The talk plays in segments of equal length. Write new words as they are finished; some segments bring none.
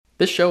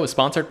This show is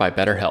sponsored by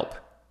BetterHelp.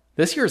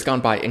 This year has gone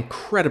by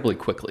incredibly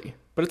quickly,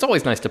 but it's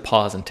always nice to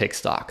pause and take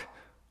stock.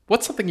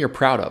 What's something you're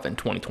proud of in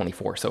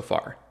 2024 so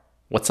far?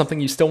 What's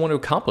something you still want to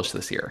accomplish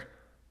this year?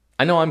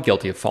 I know I'm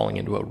guilty of falling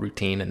into a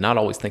routine and not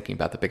always thinking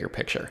about the bigger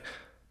picture.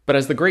 But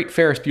as the great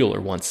Ferris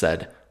Bueller once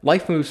said,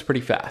 life moves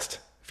pretty fast.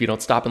 If you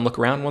don't stop and look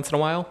around once in a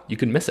while, you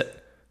can miss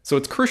it. So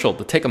it's crucial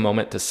to take a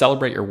moment to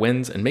celebrate your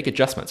wins and make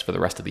adjustments for the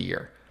rest of the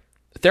year.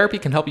 Therapy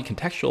can help you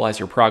contextualize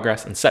your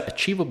progress and set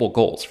achievable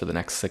goals for the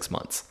next 6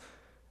 months.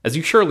 As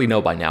you surely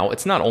know by now,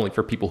 it's not only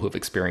for people who have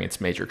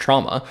experienced major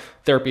trauma.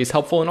 Therapy is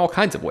helpful in all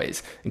kinds of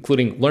ways,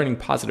 including learning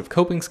positive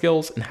coping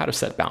skills and how to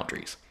set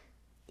boundaries.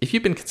 If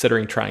you've been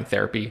considering trying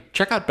therapy,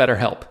 check out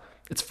BetterHelp.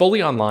 It's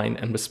fully online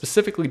and was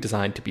specifically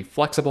designed to be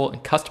flexible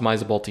and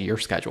customizable to your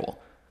schedule.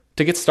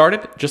 To get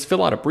started, just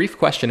fill out a brief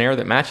questionnaire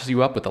that matches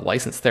you up with a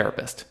licensed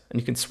therapist,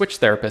 and you can switch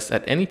therapists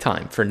at any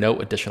time for no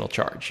additional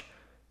charge.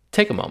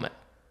 Take a moment.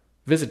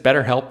 Visit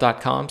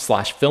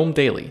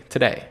betterhelp.com/filmdaily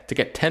today to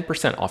get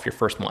 10% off your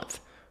first month.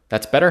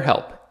 That's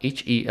BetterHelp,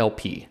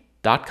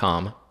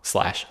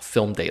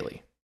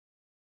 HELP.com/filmdaily.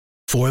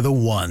 For the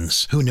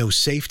ones who know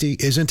safety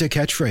isn't a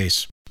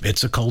catchphrase,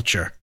 it's a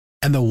culture.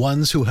 And the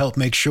ones who help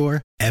make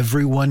sure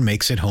everyone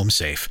makes it home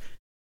safe.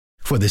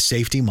 For the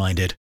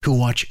safety-minded who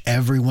watch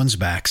everyone's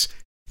backs,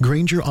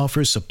 Grainger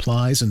offers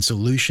supplies and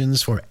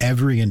solutions for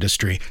every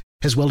industry,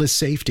 as well as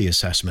safety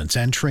assessments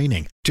and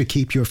training to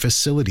keep your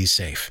facilities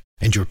safe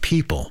and your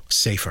people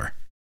safer.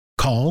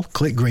 Call,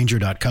 click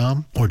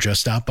Grainger.com, or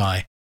just stop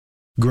by.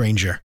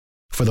 Grainger,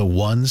 for the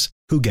ones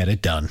who get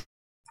it done.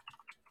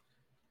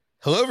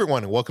 Hello,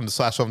 everyone, and welcome to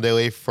Slash Film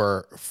Daily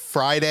for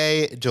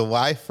Friday,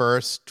 July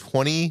 1st,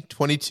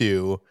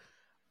 2022.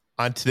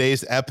 On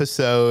today's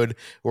episode,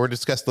 we're going to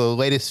discuss the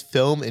latest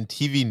film and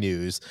TV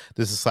news.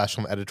 This is Slash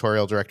Film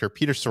editorial director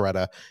Peter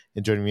Sciretta,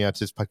 and joining me on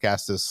today's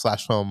podcast is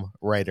Slash Film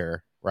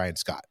writer Ryan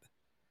Scott.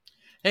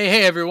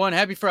 Hey, everyone.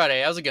 Happy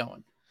Friday. How's it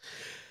going?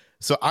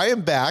 So I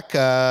am back.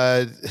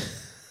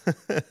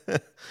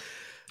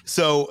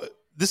 So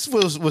this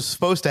was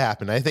supposed to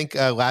happen. I think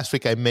last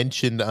week I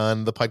mentioned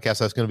on the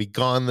podcast I was going to be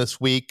gone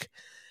this week.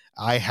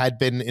 I had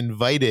been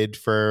invited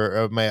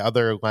for my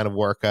other line of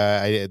work.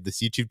 I had this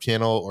YouTube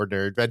channel,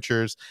 Ordinary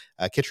Adventures.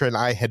 Kitra and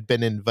I had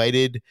been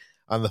invited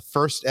on the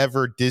first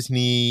ever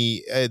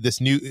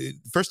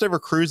first ever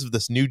cruise of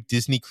this new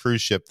Disney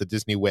cruise ship, the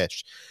Disney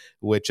Wish,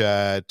 which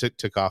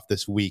took off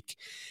this week.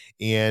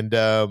 And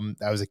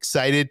I was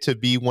excited to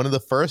be one of the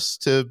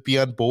first to be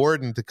on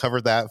board and to cover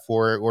that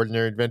for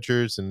Ordinary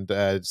Adventures, and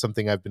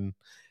something I'm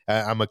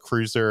a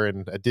cruiser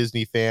and a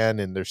Disney fan,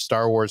 and there's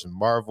Star Wars and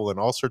Marvel and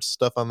all sorts of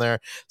stuff on there.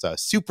 So I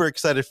was super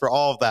excited for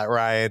all of that,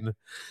 Ryan.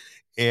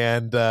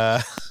 And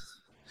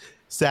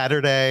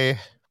Saturday,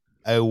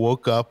 I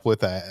woke up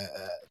with a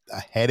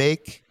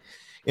headache.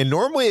 And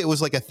normally it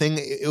was like a thing.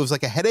 It was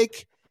like a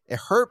headache. It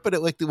hurt, but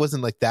it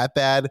wasn't like that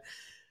bad.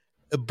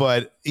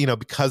 But,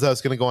 because I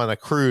was going to go on a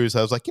cruise,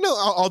 I was like,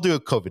 I'll do a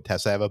COVID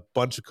test. I have a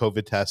bunch of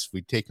COVID tests.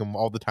 We take them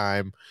all the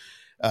time,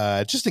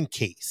 just in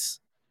case.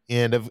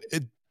 And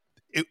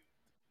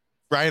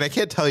Ryan, I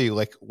can't tell you,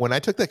 like, when I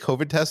took that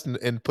COVID test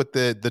and put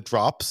the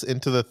drops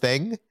into the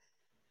thing,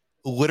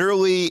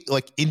 literally,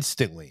 like,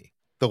 instantly,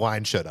 the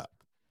line showed up.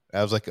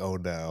 I was like, oh,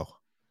 no.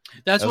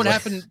 That's what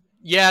happened.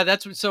 Yeah,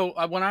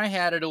 when I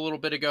had it a little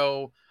bit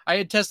ago, I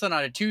had tested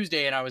on a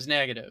Tuesday and I was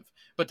negative.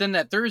 But then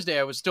that Thursday,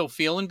 I was still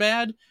feeling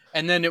bad.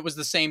 And then it was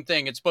the same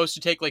thing. It's supposed to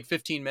take like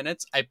 15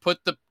 minutes. I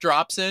put the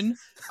drops in.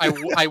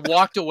 I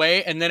walked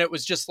away. And then it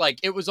was just like,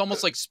 it was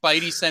almost like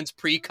Spidey sense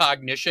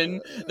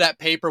precognition. That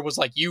paper was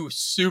like, you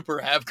super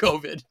have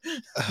COVID.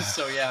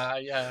 So,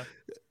 yeah.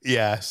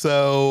 Yeah.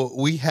 So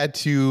we had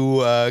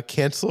to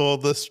cancel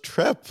this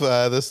trip,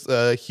 this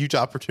huge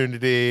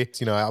opportunity.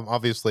 I'm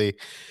obviously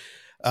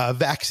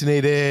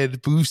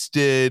vaccinated,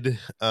 boosted. It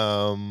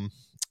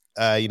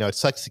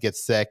sucks to get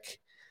sick.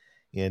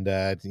 And,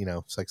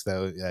 sucks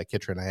that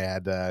Kitra and I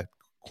had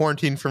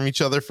quarantined from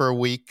each other for a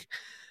week.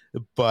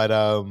 But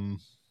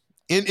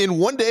in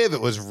one day of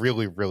it was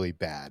really, really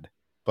bad.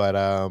 But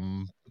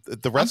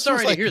the rest I'm sorry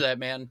was like, to hear that,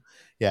 man.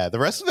 Yeah, the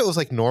rest of it was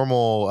like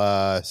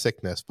normal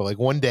sickness. But like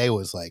one day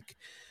was like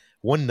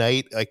one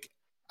night, like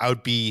I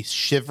would be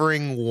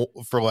shivering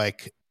for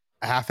like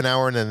a half an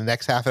hour. And then the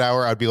next half an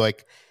hour, I'd be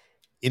like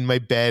in my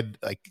bed,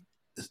 like,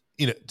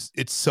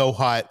 it's so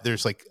hot.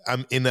 There's like,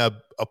 I'm in a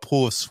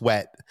pool of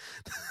sweat.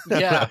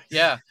 Yeah.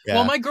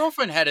 Well, my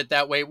girlfriend had it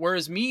that way.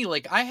 Whereas me,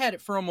 like I had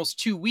it for almost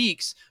 2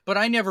 weeks, but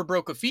I never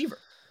broke a fever.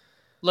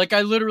 Like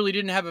I literally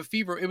didn't have a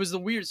fever. It was the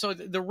weird. So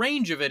the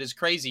range of it is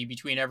crazy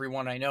between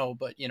everyone I know,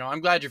 but I'm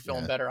glad you're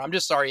feeling better. I'm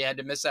just sorry you had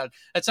to miss out.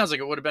 That sounds like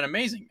it would have been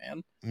amazing,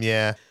 man.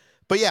 Yeah.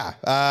 But yeah,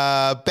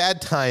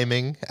 bad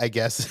timing, I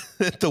guess.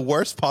 The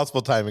worst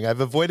possible timing.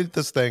 I've avoided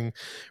this thing.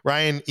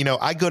 Ryan,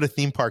 I go to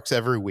theme parks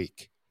every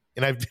week.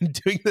 And I've been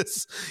doing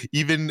this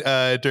even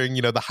during,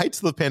 the heights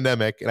of the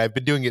pandemic, and I've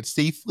been doing it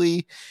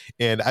safely,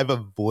 and I've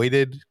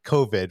avoided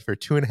COVID for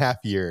 2.5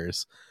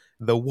 years.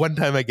 The one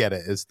time I get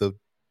it is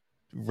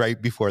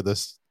right before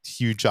this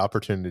huge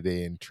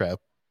opportunity and trip,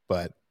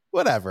 but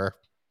whatever.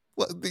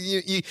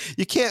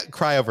 you can't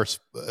cry over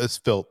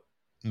spilt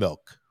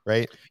milk,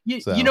 right?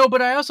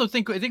 But I also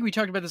think we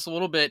talked about this a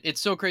little bit.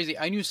 It's so crazy.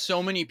 I knew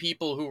so many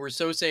people who were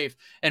so safe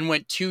and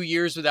went 2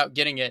 years without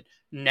getting it.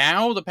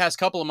 Now, the past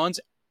couple of months,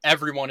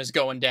 everyone is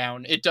going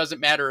down. It doesn't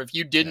matter if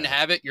you didn't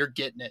have it, you're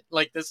getting it.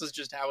 Like, this is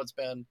just how it's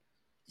been.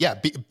 Yeah,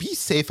 be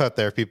safe out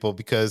there, people,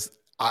 because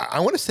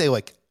I want to say,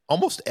 like,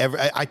 almost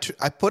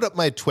I put up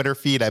my Twitter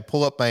feed, I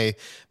pull up my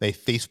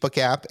Facebook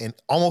app, and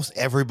almost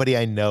everybody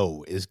I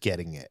know is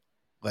getting it.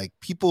 Like,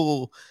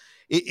 people,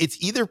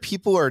 it's either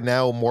people are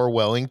now more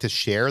willing to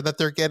share that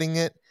they're getting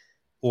it,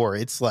 or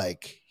it's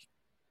like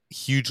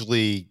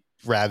hugely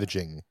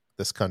ravaging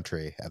this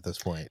country at this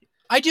point.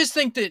 I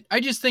think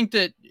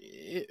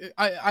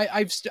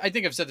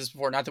I've said this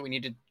before, not that we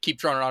need to keep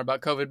droning on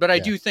about COVID, but I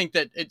do think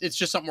that it's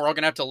just something we're all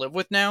going to have to live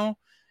with now.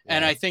 Yeah.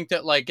 And I think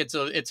that, like, it's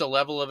a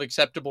level of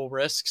acceptable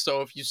risk.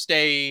 So if you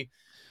stay,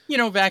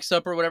 vaxxed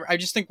up or whatever, I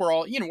just think we're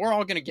all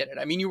going to get it.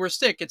 I mean, you were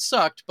sick, it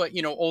sucked, but,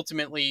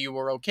 ultimately you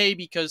were okay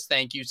because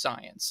thank you,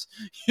 science,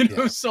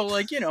 so,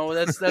 like,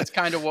 that's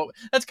kind of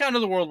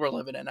the world we're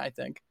living in, I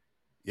think.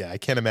 Yeah, I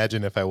can't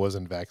imagine if I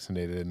wasn't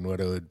vaccinated and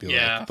what it would be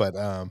like. But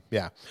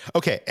yeah.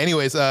 Okay.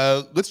 Anyways,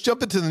 let's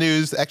jump into the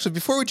news. Actually,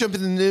 before we jump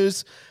into the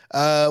news,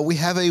 we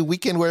have a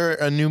weekend where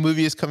a new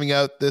movie is coming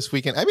out this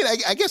weekend. I mean,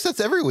 I guess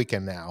that's every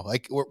weekend now.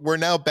 Like, we're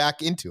now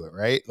back into it,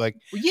 right? Like,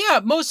 yeah,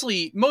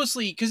 mostly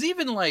because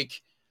even,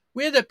 like,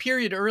 we had that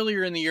period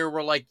earlier in the year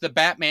where, like, the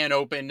Batman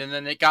opened and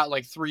then it got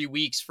like 3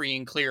 weeks free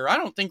and clear. I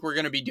don't think we're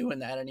going to be doing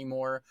that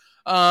anymore.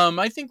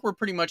 I think we're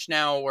pretty much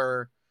now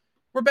we're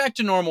back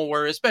to normal,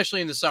 where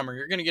especially in the summer,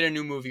 you're going to get a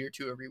new movie or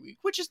two every week,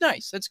 which is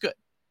nice. That's good.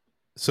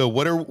 So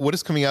what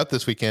is coming out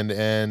this weekend,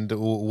 and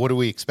what are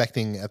we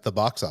expecting at the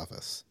box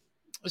office?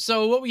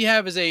 So what we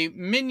have is a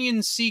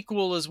Minions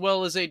sequel as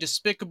well as a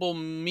Despicable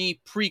Me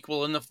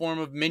prequel in the form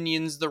of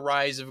Minions: The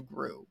Rise of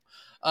Gru.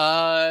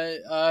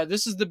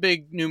 This is the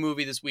big new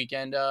movie this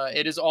weekend.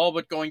 It is all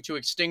but going to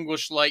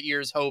extinguish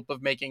Lightyear's hope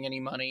of making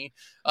any money,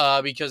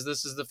 because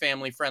this is the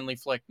family-friendly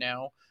flick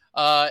now.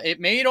 It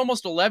made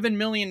almost $11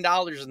 million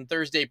in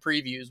Thursday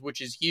previews,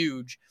 which is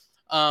huge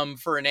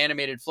for an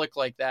animated flick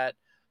like that.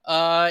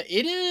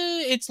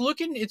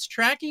 It's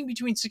tracking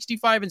between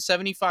 65 and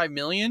 75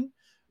 million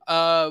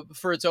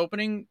for its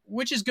opening,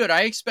 which is good.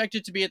 I expect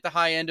it to be at the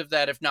high end of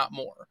that, if not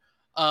more.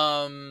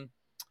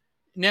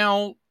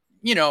 Now,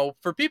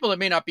 for people that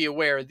may not be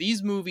aware,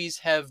 these movies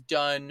have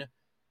done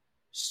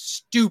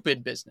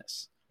stupid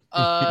business.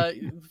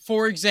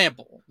 For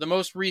example, the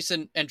most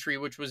recent entry,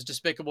 which was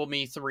Despicable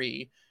Me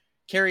 3,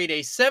 carried a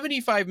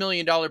 $75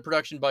 million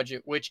production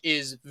budget, which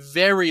is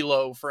very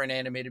low for an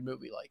animated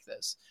movie like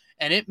this.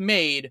 And it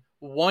made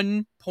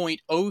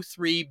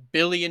 $1.03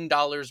 billion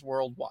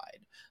worldwide.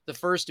 The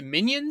first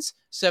Minions,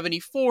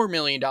 $74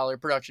 million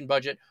production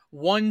budget,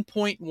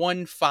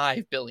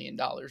 $1.15 billion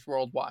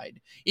worldwide.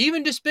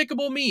 Even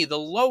Despicable Me, the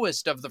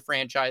lowest of the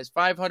franchise,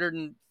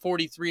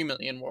 $543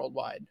 million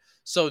worldwide.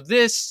 So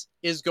this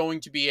is going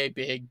to be a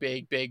big,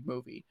 big, big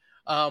movie.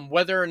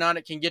 Whether or not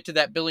it can get to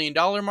that $1 billion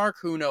mark,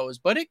 who knows?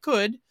 But it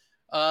could,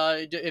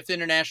 if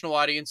international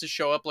audiences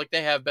show up like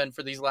they have been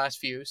for these last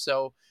few.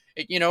 So,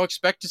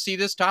 expect to see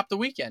this top the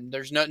weekend.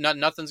 There's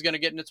nothing's going to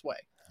get in its way.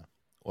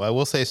 Well, I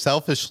will say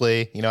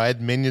selfishly, I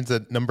had Minions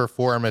at number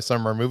 4 on my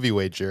summer movie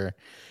wager,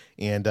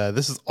 and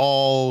this is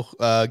all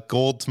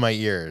gold to my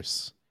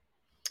ears.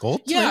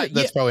 Gold? Yeah,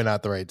 that's probably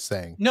not the right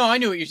saying. No, I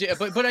knew what you're saying,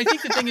 but I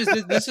think the thing is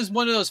that this is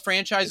one of those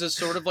franchises,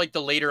 sort of like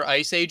the later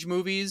Ice Age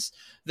movies,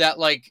 that,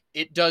 like,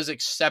 it does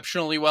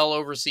exceptionally well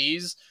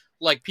overseas.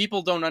 Like,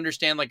 people don't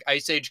understand, like,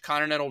 Ice Age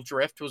Continental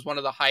Drift was one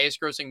of the highest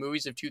grossing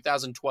movies of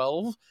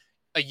 2012,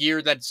 a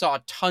year that saw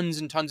tons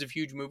and tons of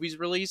huge movies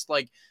released.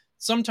 Like,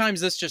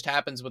 sometimes this just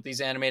happens with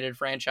these animated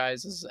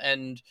franchises,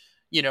 and,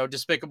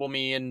 Despicable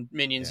Me and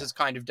Minions has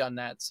kind of done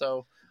that.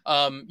 So,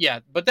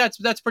 but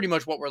that's pretty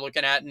much what we're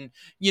looking at. And,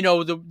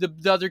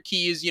 the other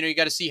key is, you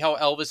got to see how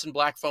Elvis and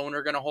Black Phone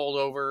are going to hold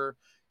over.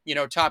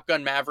 Top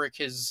Gun Maverick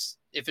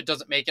if it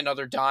doesn't make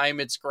another dime,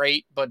 it's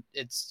great, but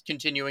it's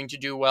continuing to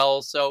do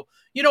well. So,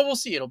 we'll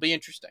see. It'll be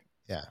interesting.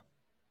 Yeah.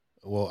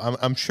 Well,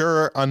 I'm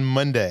sure on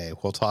Monday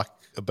we'll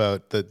talk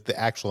about the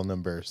actual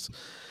numbers.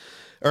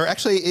 Or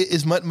actually,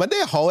 is Monday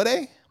a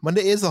holiday?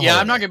 Monday is a holiday. Yeah,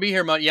 I'm not going to be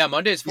here.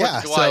 Monday is 4th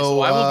of July,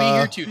 so I will be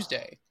here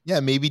Tuesday. Yeah,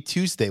 maybe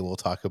Tuesday we'll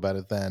talk about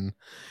it then.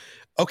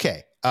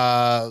 Okay,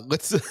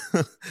 let's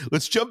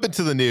jump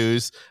into the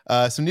news.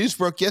 Some news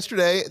broke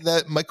yesterday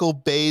that Michael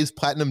Bay's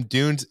Platinum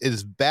Dunes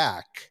is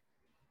back.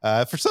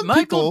 For some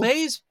people,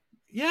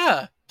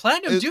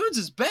 Platinum Dunes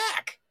is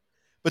back.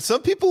 But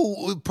some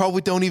people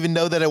probably don't even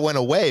know that it went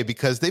away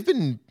because they've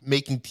been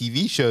making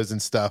TV shows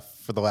and stuff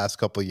for the last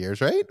couple of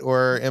years, right?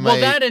 Or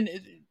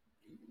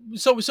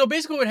So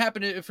basically what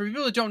happened, for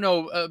people that don't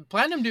know,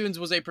 Platinum Dunes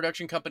was a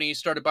production company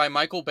started by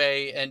Michael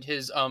Bay and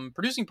his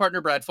producing partner,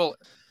 Brad Fuller.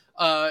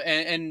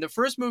 And the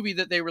first movie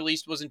that they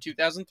released was in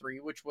 2003,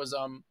 which was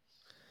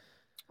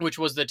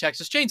the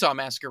Texas Chainsaw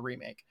Massacre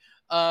remake.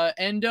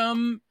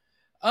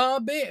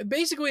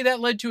 Basically, that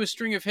led to a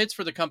string of hits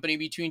for the company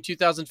between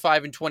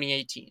 2005 and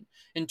 2018.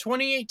 In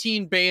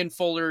 2018, Bay and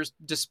Fuller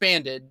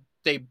disbanded.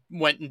 They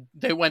went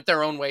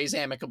their own ways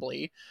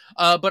amicably.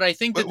 But I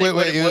think that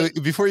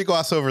wait, before you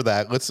gloss over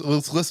that, let's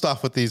list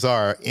off what these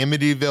are: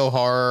 Amityville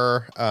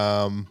Horror.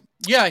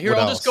 Yeah, here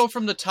I'll just go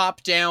from the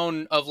top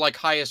down of like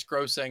highest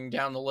grossing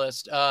down the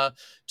list.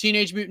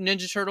 Teenage Mutant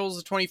Ninja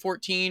Turtles,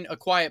 2014, A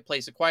Quiet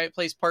Place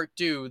Part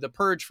 2, The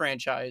Purge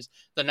franchise,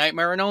 the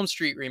Nightmare on Elm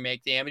Street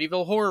remake, the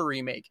Amityville Horror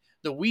remake,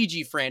 the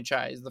Ouija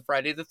franchise, the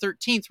Friday the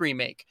 13th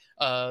remake,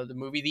 the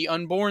movie The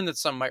Unborn that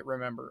some might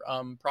remember.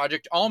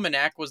 Project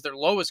Almanac was their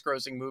lowest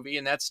grossing movie,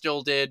 and that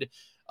still did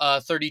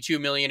 $32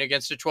 million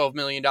against a $12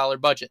 million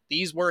budget.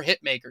 These were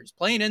hit makers,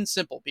 plain and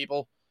simple,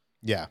 people.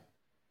 Yeah.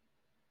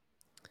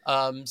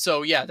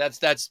 So yeah,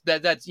 that's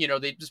you know,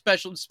 they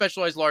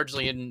specialize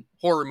largely in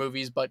horror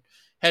movies, but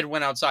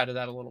went outside of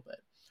that a little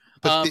bit.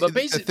 But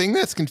basically, the thing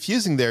that's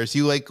confusing there is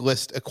you like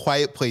list A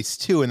Quiet Place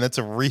 2, and that's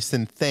a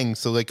recent thing.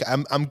 So like,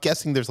 I'm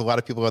guessing there's a lot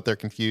of people out there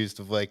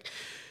confused of like,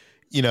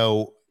 you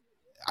know,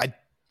 I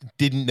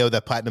didn't know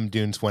that Platinum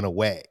Dunes went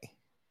away.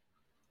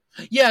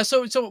 Yeah.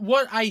 So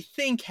what I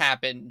think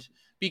happened,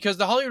 because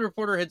the Hollywood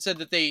Reporter had said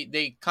that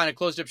they kind of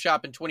closed up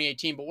shop in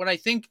 2018. But what I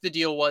think the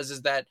deal was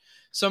is that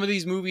some of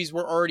these movies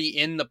were already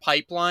in the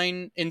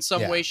pipeline in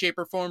some way, shape,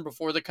 or form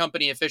before the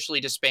company officially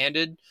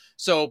disbanded.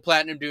 So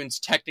Platinum Dunes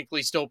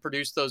technically still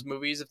produced those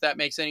movies, if that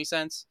makes any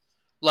sense.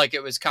 Like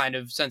it was kind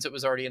of, since it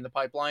was already in the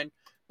pipeline.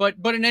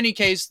 But in any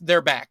case,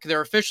 they're back.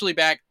 They're officially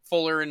back.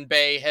 Fuller and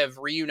Bay have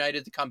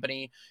reunited the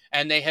company,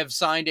 and they have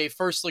signed a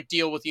first look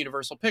deal with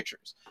Universal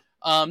Pictures.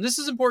 This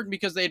is important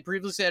because they had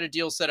previously had a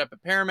deal set up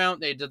at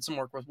Paramount. They did some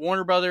work with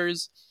Warner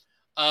Brothers,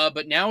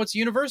 but now it's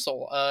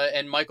Universal.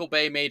 And Michael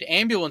Bay made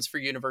Ambulance for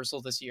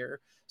Universal this year.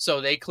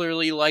 So they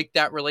clearly liked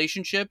that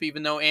relationship,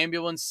 even though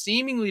Ambulance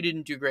seemingly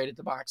didn't do great at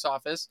the box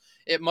office.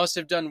 It must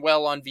have done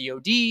well on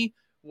VOD.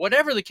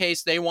 Whatever the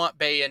case, they want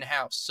Bay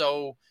in-house.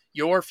 So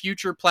your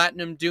future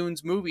Platinum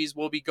Dunes movies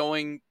will be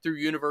going through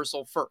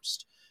Universal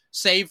first,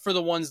 save for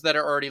the ones that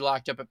are already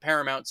locked up at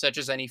Paramount, such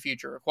as any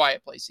future A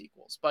Quiet Place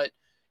sequels. But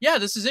yeah,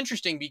 this is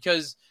interesting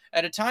because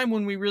at a time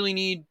when we really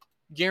need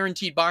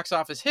guaranteed box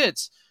office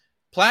hits,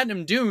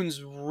 Platinum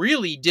Dunes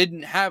really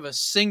didn't have a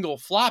single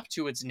flop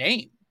to its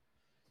name,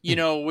 you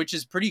know, which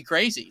is pretty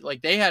crazy.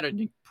 Like they had an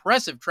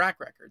impressive track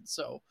record.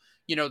 So,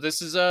 you know,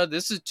 this is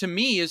to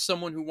me, as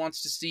someone who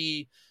wants to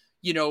see,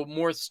 you know,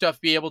 more stuff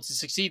be able to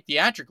succeed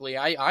theatrically,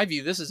 I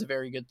view this as a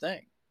very good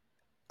thing.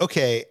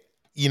 Okay.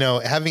 You know,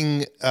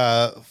 having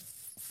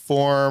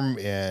Form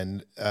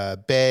and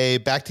Bay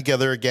back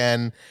together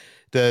again,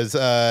 does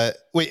are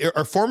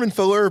Form and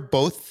Fuller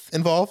both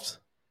involved?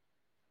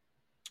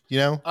 You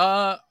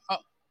know?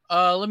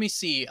 Let me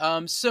see.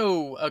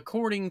 So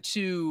according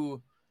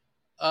to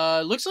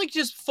looks like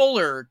just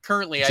Fuller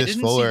currently. Just I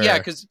didn't Fuller. see, yeah,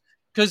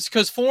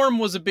 because Form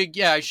was a big,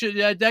 yeah, I should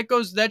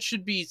that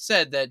should be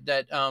said that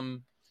that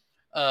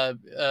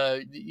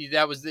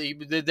was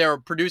their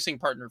producing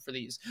partner for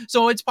these.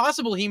 So it's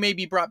possible he may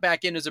be brought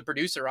back in as a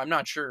producer. I'm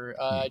not sure.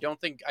 I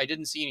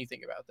didn't see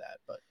anything about that,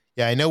 but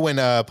yeah, I know when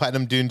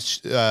Platinum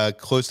Dunes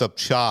closed up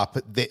shop,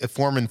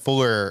 Form and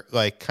Fuller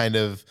like kind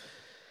of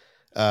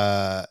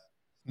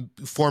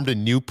formed a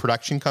new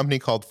production company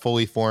called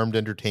Fully Formed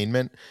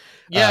Entertainment.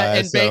 Yeah,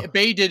 and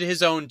Bay did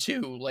his own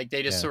too. Like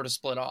they just sort of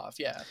split off.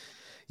 Yeah.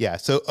 Yeah.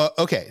 So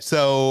okay.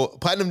 So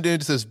Platinum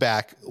Dunes is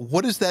back.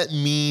 What does that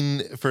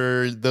mean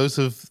for those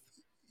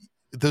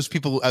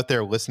people out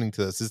there listening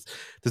to this?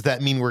 Does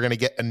that mean we're going to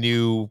get a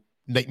new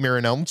Nightmare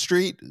on Elm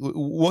Street?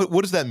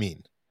 What does that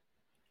mean?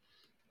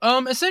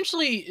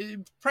 Essentially,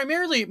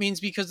 primarily it means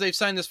because they've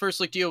signed this first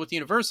look deal with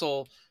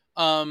Universal,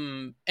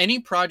 any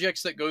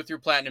projects that go through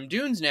Platinum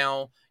Dunes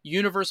now,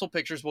 Universal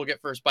Pictures will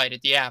get first bite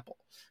at the apple.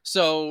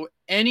 So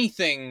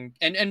anything,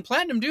 and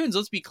Platinum Dunes,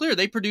 let's be clear,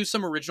 they produce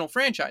some original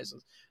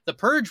franchises. The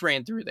Purge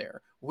ran through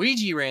there.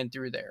 Ouija ran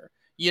through there.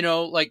 You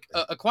know, like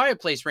A Quiet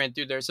Place ran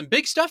through there. Some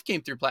big stuff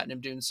came through Platinum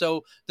Dunes.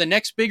 So the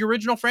next big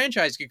original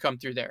franchise could come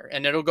through there,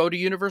 and it'll go to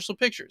Universal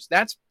Pictures.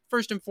 That's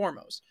first and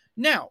foremost.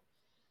 Now,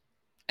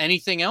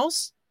 anything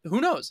else? Who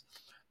knows?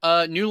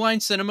 New Line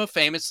Cinema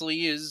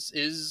famously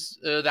is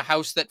the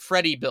house that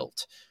Freddy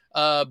built.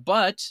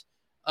 But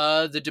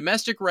the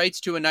domestic rights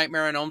to A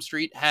Nightmare on Elm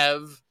Street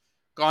have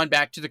gone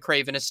back to the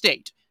Craven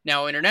estate.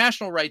 Now,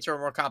 international rights are a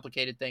more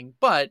complicated thing,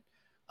 but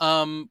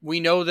we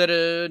know that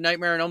A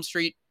Nightmare on Elm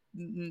Street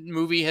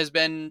movie has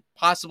been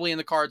possibly in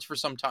the cards for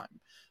some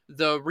time.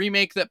 The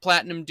remake that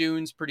Platinum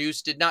Dunes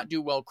produced did not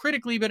do well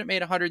critically, but it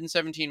made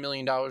 $117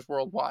 million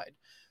worldwide.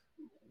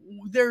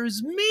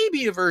 There's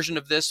maybe a version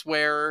of this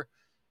where,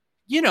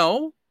 you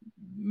know,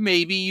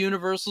 maybe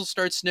Universal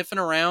starts sniffing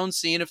around,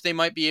 seeing if they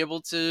might be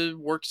able to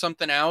work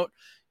something out.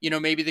 You know,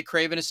 maybe the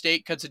Craven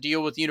estate cuts a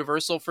deal with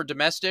Universal for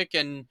domestic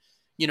and,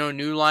 you know,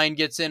 New Line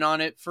gets in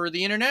on it for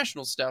the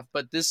international stuff.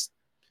 But this,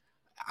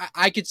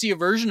 I could see a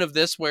version of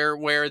this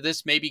where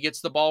this maybe gets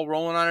the ball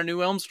rolling on a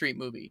new Elm Street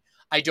movie.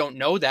 I don't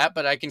know that,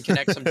 but I can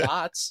connect some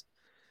dots.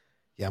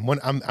 Yeah,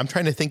 I'm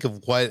trying to think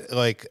of what,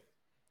 like,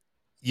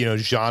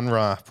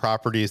 genre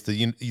properties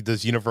that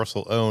does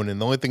Universal own, and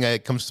the only thing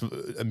that comes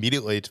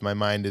immediately to my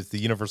mind is the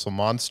Universal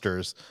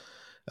Monsters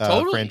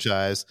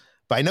franchise.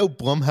 But I know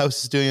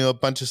Blumhouse is doing a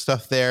bunch of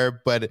stuff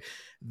there. But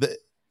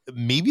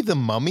maybe the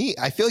Mummy.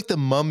 I feel like the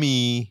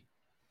Mummy.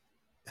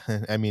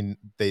 I mean,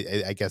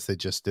 I guess they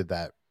just did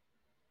that.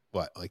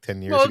 What, like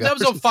 10 years ago? Well, that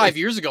was 5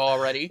 years ago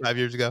already. 5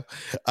 years ago.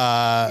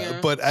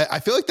 But I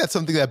feel like that's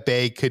something that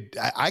Bay could.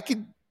 I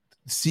could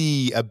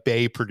see a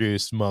Bay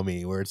produced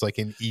Mummy where it's like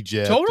in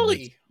Egypt.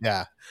 Totally.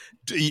 Yeah.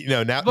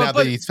 Now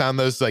that he's found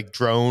those like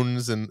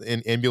drones and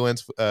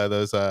ambulance,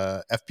 those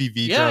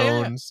FPV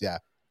drones. Yeah.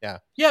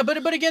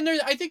 But again,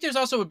 I think there's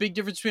also a big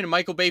difference between a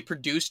Michael Bay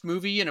produced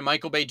movie and a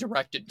Michael Bay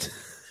directed movie.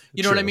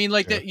 You know what I mean?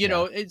 Like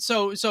that,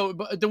 so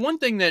the one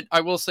thing that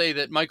I will say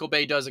that Michael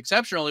Bay does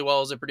exceptionally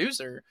well as a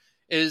producer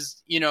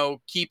is,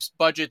 keeps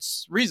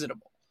budgets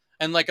reasonable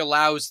and like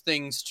allows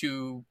things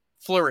to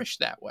flourish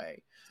that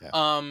way.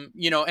 Yeah.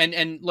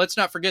 And let's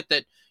not forget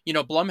that,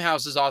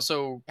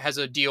 Blumhouse has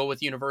a deal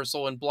with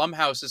Universal, and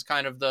Blumhouse is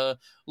kind of the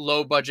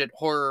low budget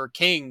horror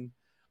king.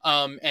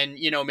 And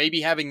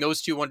maybe having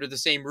those two under the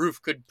same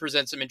roof could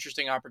present some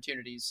interesting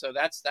opportunities. So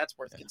that's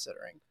worth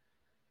considering.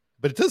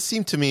 But it does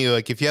seem to me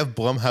like if you have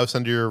Blumhouse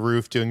under your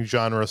roof doing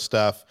genre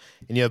stuff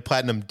and you have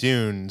Platinum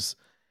Dunes,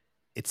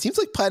 it seems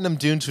like Platinum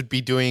Dunes would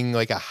be doing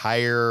like a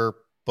higher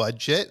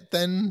budget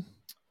than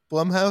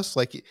Blumhouse.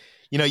 Like,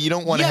 you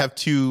don't want to have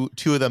two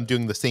of them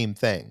doing the same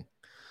thing.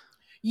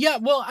 Yeah,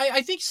 well,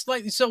 I think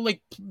slightly. So,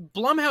 like,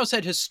 Blumhouse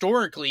had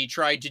historically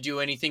tried to do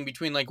anything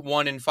between like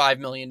 $1 and $5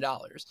 million.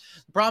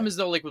 The problem is,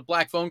 though, like with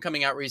Black Phone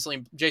coming out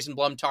recently, Jason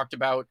Blum talked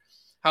about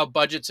how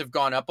budgets have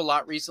gone up a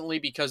lot recently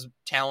because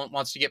talent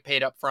wants to get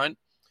paid up front.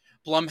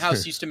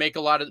 Blumhouse used to make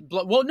a lot of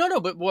but what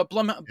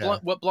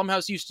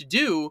Blumhouse used to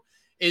do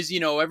is,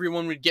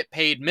 everyone would get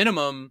paid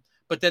minimum,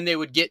 but then they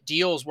would get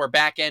deals where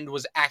back end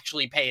was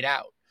actually paid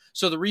out.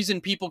 So the reason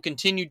people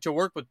continued to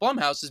work with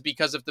Blumhouse is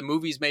because if the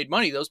movies made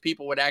money, those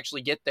people would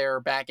actually get their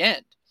back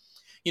end.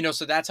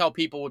 So that's how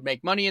people would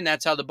make money, and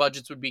that's how the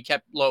budgets would be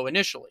kept low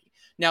initially.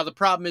 Now, the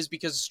problem is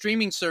because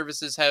streaming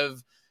services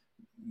have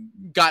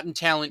gotten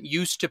talent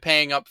used to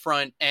paying up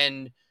front,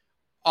 and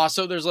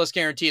also there's less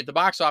guarantee at the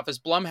box office.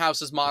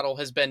 Blumhouse's model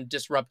has been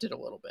disrupted a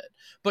little bit.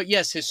 But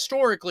yes,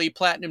 historically,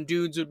 Platinum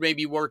Dunes would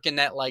maybe work in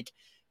that like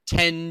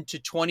 $10 to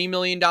 $20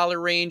 million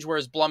range,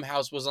 whereas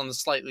Blumhouse was on the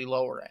slightly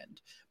lower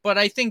end. But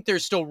I think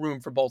there's still room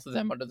for both of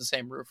them under the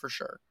same roof for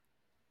sure.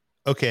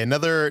 Okay,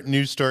 another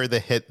news story that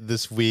hit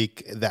this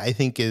week that I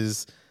think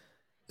is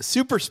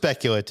super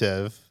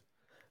speculative,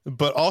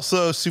 but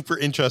also super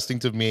interesting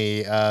to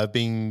me,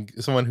 being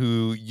someone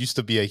who used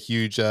to be a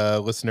huge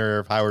listener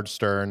of Howard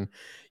Stern.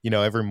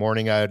 Every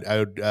morning I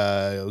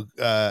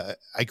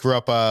grew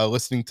up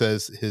listening to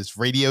his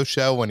radio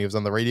show when he was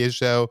on the radio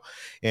show,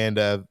 and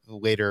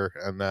later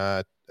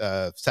on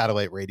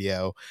satellite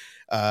radio.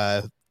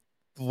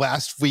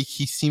 Last week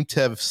he seemed to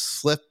have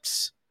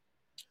slipped.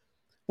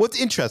 What's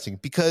interesting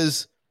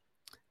because,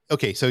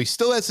 okay, so he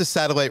still has a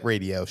satellite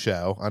radio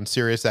show on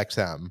Sirius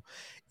XM,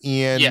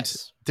 and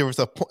yes. There was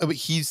a point.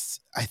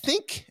 I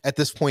think at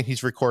this point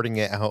he's recording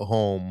it at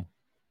home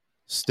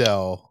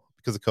still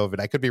because of COVID.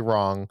 I could be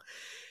wrong.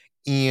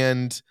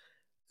 And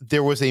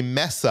there was a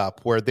mess up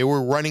where they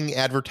were running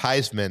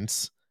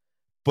advertisements,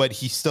 but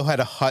he still had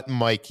a hot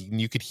mic, and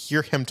you could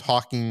hear him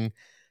talking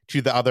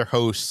to the other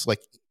hosts,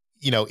 like,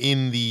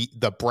 in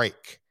the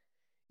break,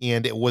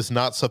 and it was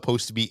not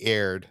supposed to be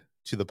aired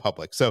to the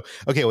public. So,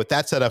 okay, with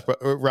that set up,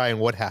 Ryan,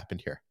 what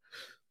happened here?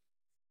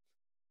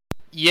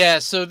 Yeah,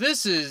 so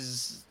this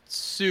is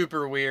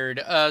super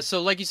weird.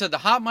 So like you said, the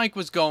hot mic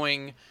was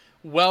going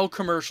while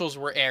commercials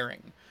were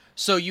airing.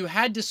 So you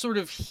had to sort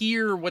of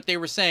hear what they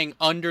were saying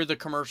under the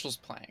commercials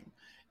playing.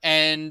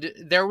 And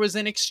there was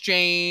an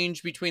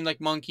exchange between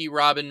like Monkey,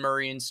 Robin,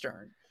 Murray, and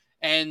Stern.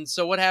 And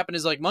so what happened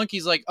is like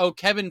Monkey's like, oh,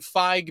 Kevin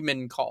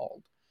Feigman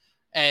called.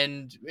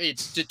 And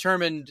it's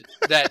determined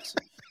that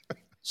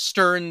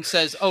Stern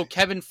says, oh,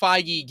 Kevin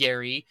Feige,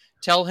 Gary,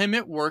 tell him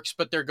it works,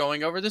 but they're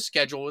going over the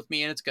schedule with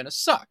me and it's going to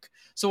suck.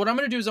 So what I'm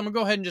going to do is I'm going to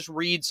go ahead and just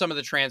read some of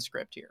the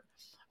transcript here.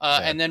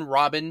 And then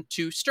Robin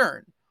to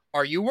Stern.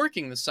 Are you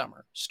working this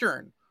summer?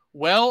 Stern.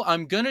 Well,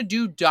 I'm going to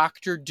do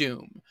Dr.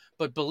 Doom,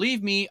 but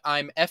believe me,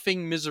 I'm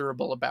effing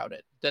miserable about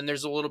it. Then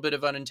there's a little bit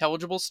of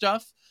unintelligible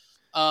stuff.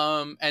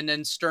 And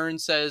then Stern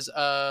says,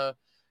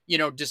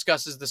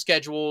 discusses the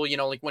schedule,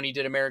 like when he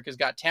did America's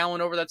Got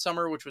Talent over that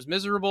summer, which was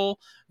miserable.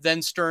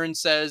 Then Stern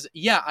says,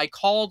 yeah, I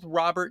called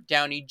Robert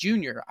Downey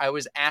Jr. I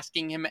was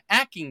asking him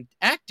acting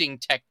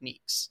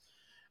techniques.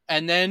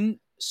 And then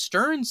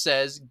Stern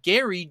says,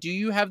 Gary, do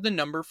you have the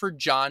number for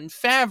Jon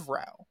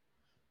Favreau?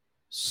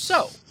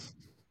 So,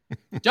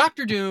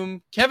 Dr.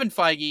 Doom, Kevin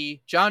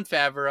Feige, Jon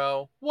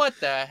Favreau, what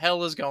the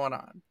hell is going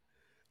on?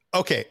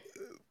 Okay,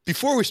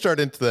 before we start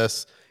into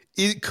this,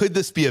 could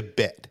this be a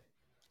bit?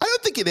 I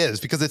don't think it is,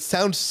 because it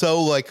sounds so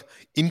like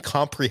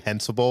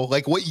incomprehensible.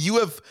 Like what you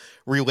have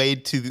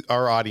relayed to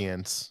our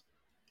audience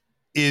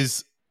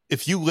is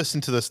if you listen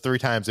to this 3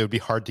 times, it would be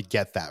hard to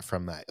get that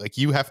from that. Like,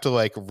 you have to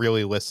like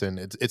really listen.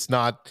 It's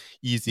not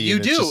easy. You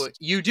and it's do,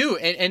 just- you do.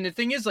 And the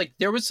thing is, like,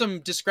 there was some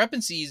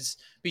discrepancies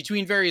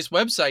between various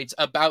websites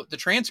about the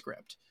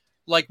transcript.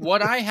 Like,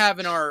 what I have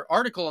in our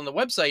article on the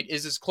website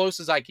is as close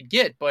as I could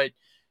get, but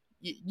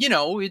you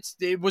know,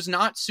 it was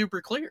not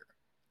super clear.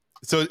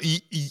 So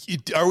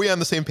are we on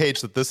the same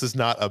page that this is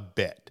not a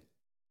bit?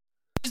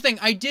 Thing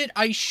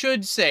I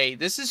should say,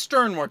 this is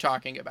Stern we're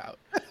talking about.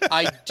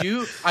 I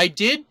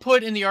did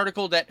put in the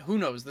article that, who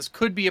knows, this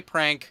could be a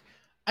prank.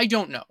 I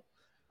don't know.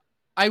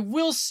 I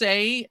will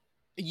say,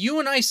 you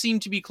and I seem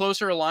to be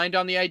closer aligned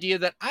on the idea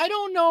that I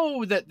don't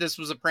know that this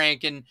was a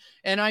prank, and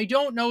I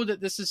don't know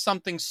that this is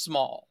something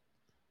small.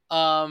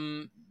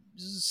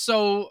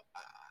 So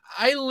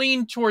I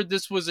lean toward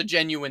this was a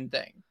genuine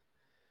thing.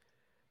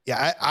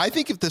 Yeah, I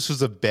think if this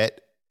was a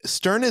bit,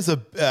 Stern is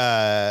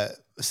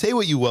say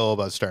what you will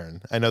about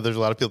Stern. I know there's a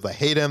lot of people that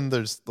hate him.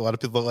 There's a lot of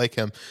people that like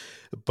him,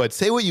 but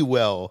say what you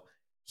will,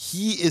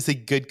 he is a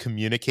good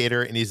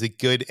communicator and he's a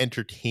good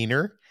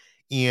entertainer.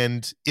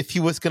 And if he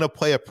was going to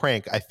play a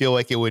prank, I feel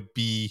like it would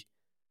be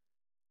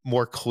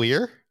more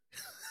clear.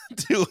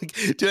 Do you know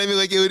what I mean?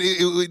 Like,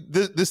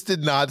 this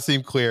did not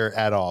seem clear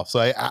at all.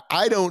 So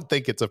I don't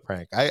think it's a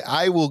prank.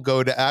 I will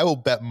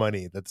bet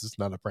money that this is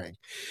not a prank.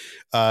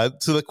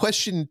 So the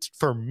question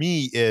for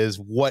me is,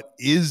 what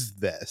is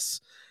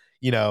this?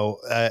 In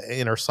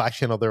our Slack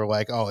channel, they're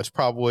like, oh, it's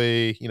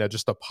probably,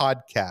 just a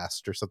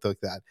podcast or something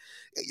like that.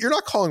 You're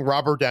not calling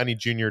Robert Downey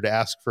Jr. to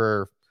ask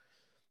for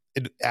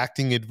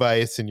acting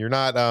advice. And you're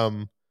not,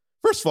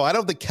 first of all, I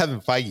don't think Kevin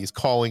Feige is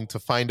calling to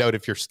find out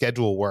if your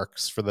schedule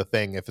works for the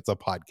thing, if it's a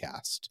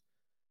podcast,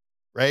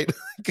 right?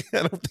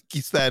 I don't think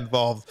he's that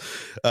involved.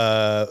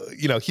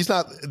 He's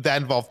not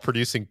that involved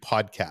producing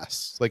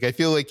podcasts. Like, I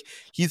feel like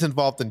he's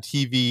involved in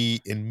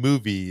TV, in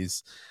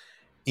movies.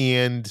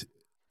 And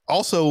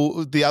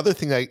also, the other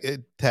thing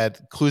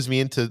that clues me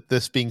into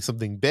this being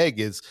something big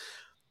is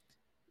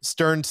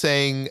Stern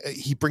saying,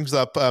 he brings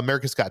up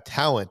America's Got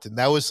Talent, and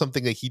that was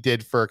something that he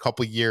did for a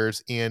couple of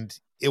years, and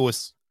it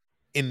was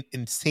an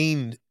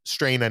insane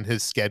strain on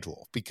his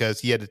schedule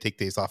because he had to take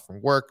days off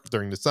from work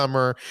during the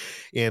summer,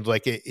 and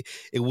like it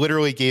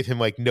literally gave him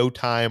like no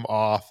time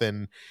off,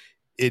 and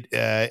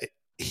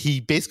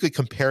he basically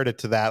compared it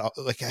to that.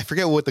 Like, I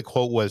forget what the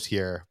quote was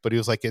here, but he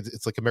was like,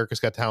 it's like America's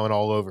Got Talent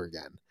all over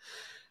again.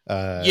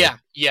 Yeah.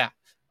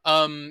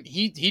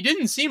 He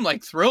didn't seem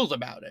like thrilled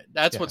about it.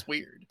 That's what's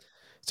weird.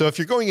 So if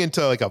you're going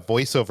into like a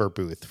voiceover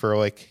booth for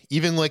like,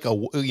 even like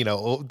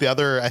the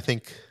other, I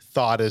think,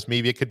 thought is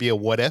maybe it could be a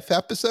What If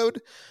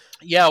episode.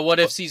 Yeah. What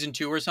If season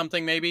 2 or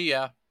something, maybe.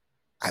 Yeah.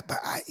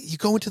 You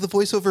go into the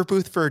voiceover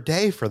booth for a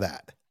day for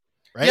that.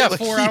 Right? Yeah.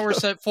 Like,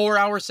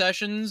 4-hour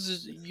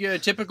sessions. Yeah.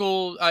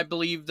 Typical, I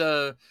believe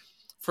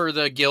for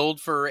the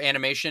guild for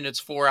animation,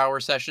 it's 4-hour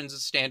sessions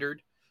is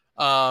standard.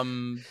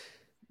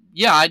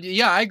 Yeah,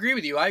 I agree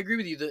with you. Let's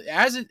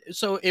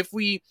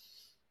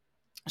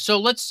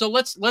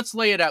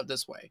lay it out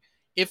this way.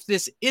 If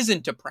this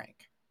isn't a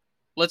prank,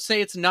 let's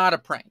say it's not a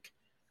prank.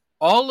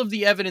 All of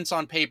the evidence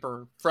on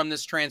paper from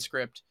this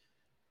transcript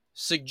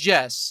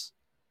suggests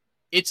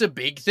it's a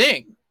big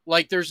thing.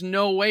 Like, there's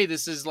no way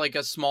this is like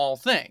a small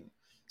thing.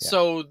 Yeah.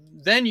 So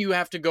then you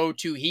have to go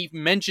to, he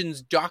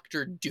mentions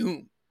Dr.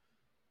 Doom.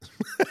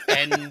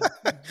 And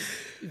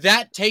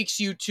that takes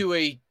you to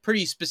a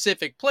pretty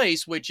specific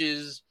place, which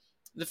is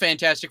the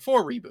Fantastic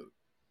Four reboot.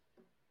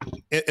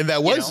 And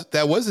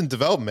that was in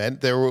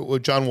development.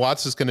 John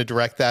Watts is going to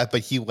direct that,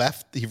 but he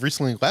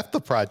recently left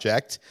the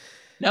project.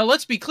 Now,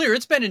 let's be clear.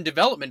 It's been in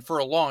development for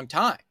a long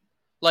time.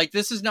 Like,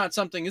 this is not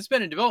something, it's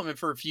been in development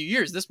for a few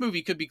years. This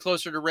movie could be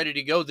closer to ready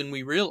to go than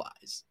we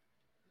realize.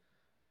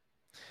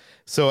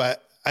 So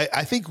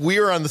I think we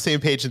are on the same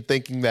page in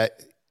thinking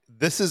that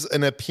this is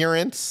an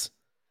appearance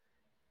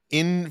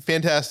in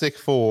Fantastic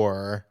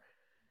Four,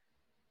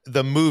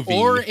 the movie,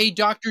 or a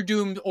Doctor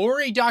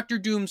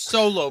Doom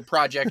solo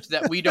project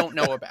that we don't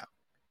know about.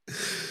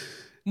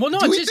 Well, no,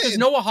 it's just because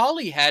Noah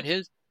Hawley had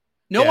his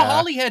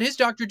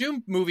Doctor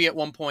Doom movie at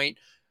one point.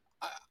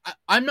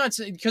 I'm not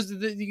saying, because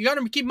you got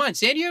to keep in mind,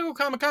 San Diego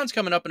Comic-Con's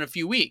coming up in a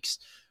few weeks.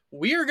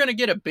 We are going to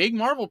get a big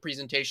Marvel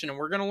presentation, and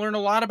we're going to learn a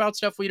lot about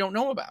stuff we don't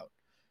know about.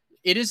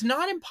 It is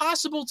not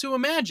impossible to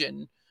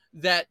imagine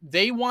that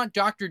they want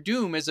Doctor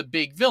Doom as a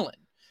big villain.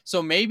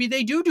 So maybe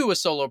they do a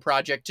solo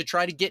project to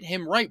try to get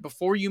him right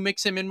before you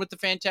mix him in with the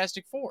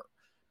Fantastic Four.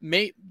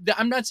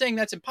 I'm not saying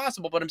that's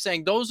impossible, but I'm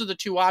saying those are the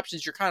two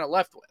options you're kind of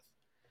left with.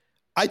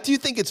 I do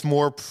think it's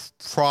more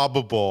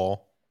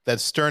probable that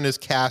Stern is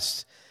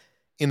cast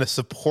in a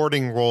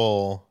supporting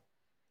role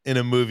in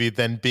a movie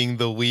than being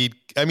the lead.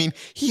 I mean,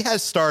 he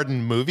has starred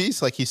in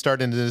movies. Like, he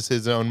starred in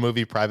his own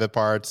movie, Private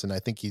Parts, and I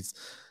think he's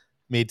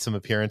made some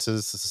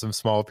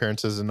small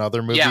appearances in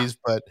other movies.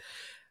 Yeah.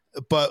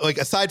 But like,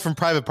 aside from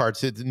Private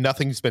Parts,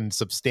 nothing's been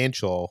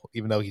substantial,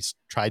 even though he's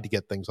tried to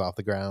get things off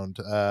the ground.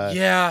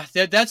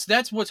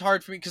 That's what's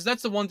hard for me, because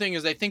that's the one thing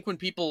is I think when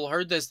people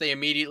heard this, they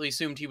immediately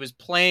assumed he was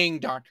playing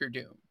Doctor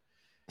Doom.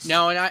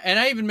 No, and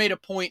I even made a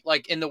point,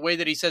 like, in the way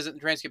that he says it in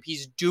the transcript,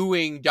 he's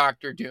doing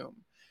Doctor Doom.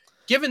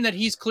 Given that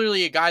he's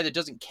clearly a guy that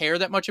doesn't care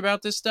that much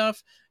about this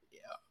stuff,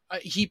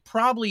 he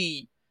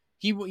probably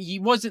he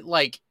wasn't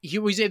like, he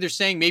was either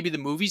saying maybe the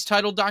movie's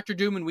titled Doctor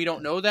Doom and we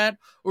don't know that,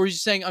 or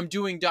he's saying I'm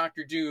doing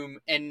Doctor Doom,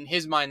 and in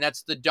his mind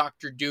that's the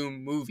Doctor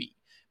Doom movie.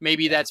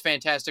 Maybe that's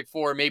Fantastic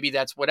Four, maybe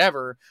that's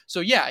whatever. So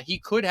yeah, he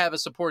could have a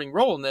supporting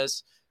role in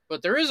this,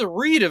 but there is a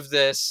read of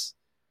this,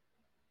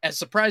 as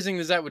surprising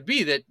as that would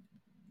be, that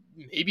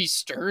maybe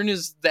Stern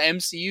is the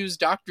MCU's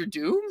Doctor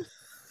Doom,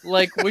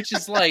 like, which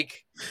is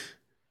like,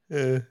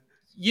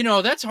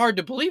 that's hard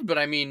to believe, but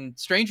I mean,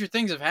 stranger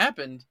things have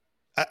happened.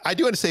 I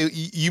do want to say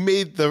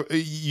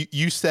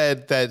you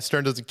said that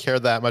Stern doesn't care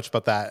that much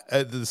about that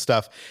the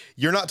stuff.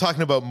 You're not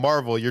talking about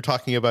Marvel. You're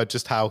talking about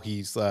just how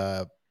he's.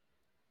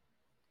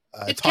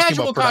 It's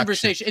casual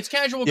conversation. It's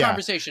casual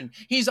conversation.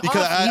 He's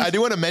because I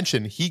do want to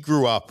mention he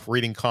grew up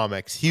reading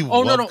comics. He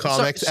loved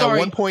comics. At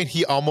one point,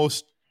 he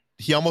almost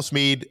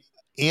made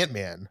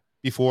Ant-Man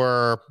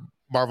before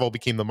Marvel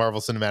became the Marvel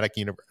Cinematic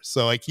Universe.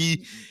 So like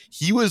he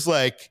was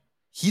like,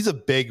 he's a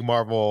big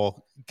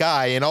Marvel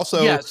guy, and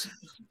also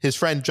his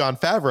friend Jon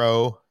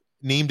Favreau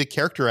named a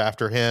character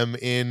after him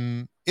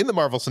in the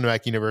Marvel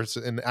Cinematic Universe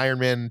in Iron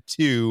Man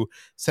 2,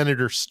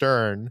 Senator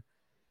Stern,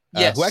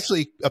 who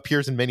actually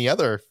appears in many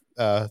other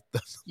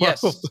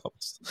Marvel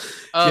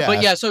films.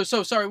 But yeah, so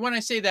sorry when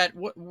I say that,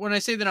 when I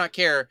say they not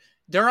care,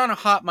 they're on a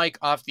hot mic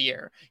off the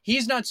air.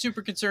 He's not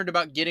super concerned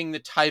about getting the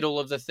title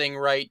of the thing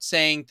right,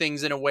 saying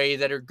things in a way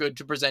that are good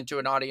to present to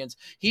an audience.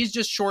 He's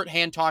just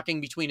shorthand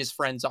talking between his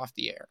friends off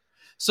the air.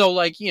 So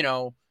like,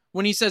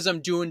 when he says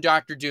I'm doing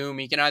Doctor Doom,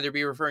 he can either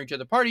be referring to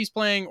the part he's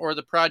playing or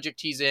the project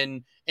he's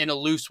in a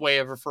loose way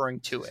of referring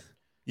to it.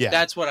 Yeah.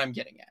 That's what I'm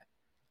getting at.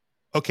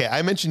 Okay,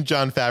 I mentioned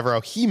Jon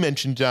Favreau. He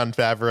mentioned Jon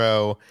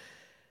Favreau.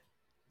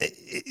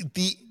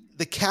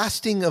 The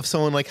casting of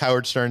someone like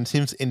Howard Stern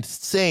seems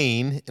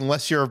insane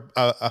unless you're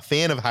a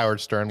fan of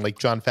Howard Stern, like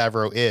Jon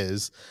Favreau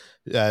is.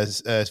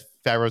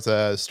 Favreau's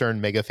a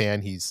Stern mega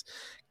fan. He's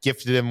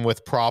gifted him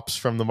with props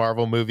from the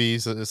Marvel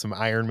movies, some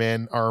Iron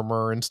Man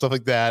armor and stuff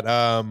like that.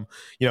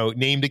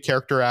 Named a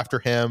character after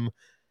him.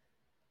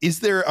 Is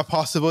there a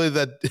possibility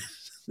that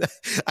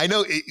I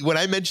know when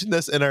I mentioned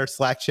this in our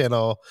Slack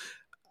channel,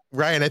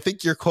 Ryan, I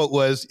think your quote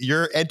was,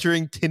 "You're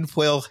entering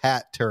tinfoil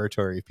hat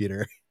territory,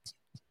 Peter."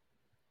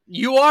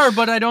 You are,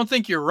 but I don't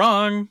think you're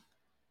wrong.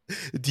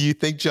 Do you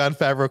think Jon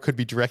Favreau could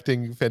be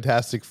directing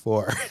Fantastic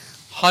Four?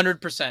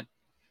 100%.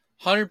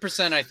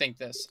 100% I think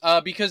this.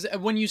 Because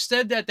when you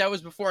said that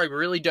was before I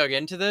really dug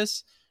into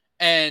this.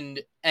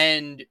 And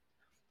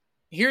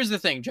here's the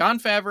thing. Jon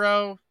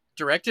Favreau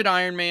directed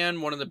Iron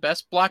Man, one of the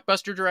best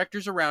blockbuster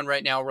directors around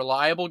right now,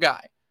 reliable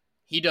guy.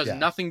 He does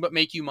nothing but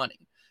make you money.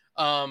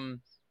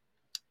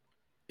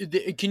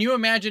 Can you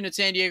imagine at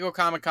San Diego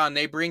Comic-Con,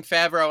 they bring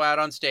Favreau out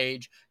on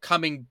stage,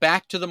 coming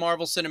back to the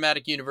Marvel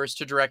Cinematic Universe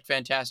to direct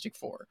Fantastic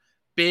Four?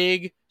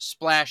 Big,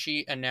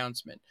 splashy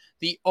announcement.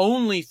 The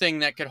only thing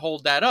that could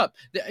hold that up,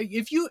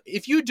 if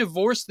you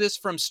divorce this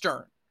from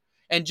Stern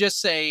and just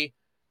say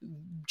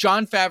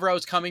Jon Favreau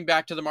is coming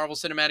back to the Marvel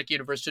Cinematic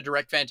Universe to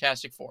direct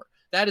Fantastic Four,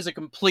 that is a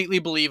completely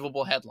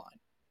believable headline.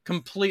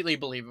 Completely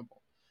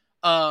believable.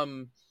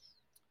 But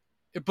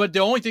the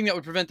only thing that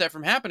would prevent that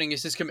from happening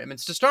is his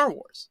commitments to Star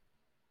Wars.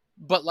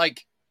 But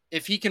like,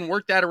 if he can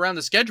work that around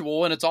the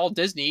schedule and it's all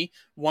Disney,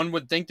 one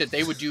would think that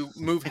they would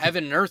move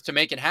heaven and earth to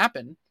make it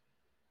happen.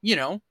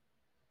 Who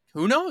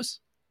knows?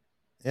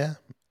 Yeah.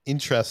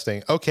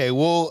 Interesting. Okay.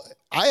 Well,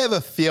 I have a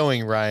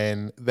feeling,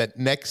 Ryan, that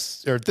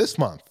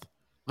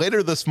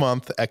later this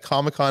month at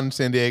Comic-Con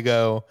San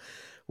Diego,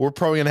 we're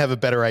probably going to have a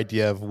better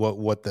idea of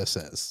what this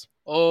is.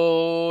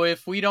 Oh,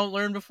 if we don't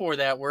learn before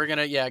that, we're going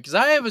to, because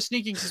I have a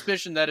sneaking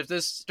suspicion that if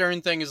this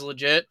Stern thing is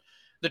legit,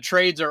 the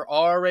trades are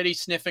already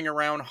sniffing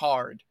around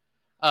hard,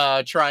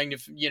 trying to,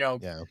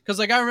 because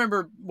like I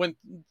remember when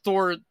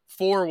Thor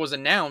 4 was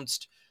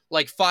announced,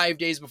 like 5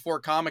 days before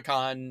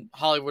Comic-Con,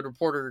 Hollywood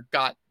Reporter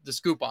got the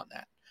scoop on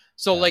that.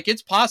 So like,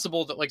 it's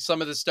possible that like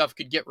some of this stuff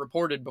could get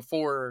reported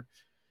before,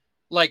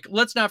 like,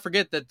 let's not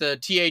forget that the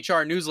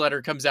THR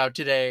newsletter comes out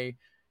today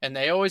and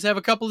they always have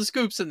a couple of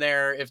scoops in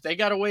there. If they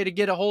got a way to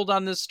get a hold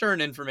on this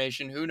Stern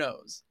information, who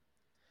knows?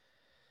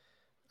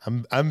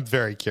 I'm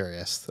very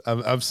curious.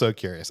 I'm so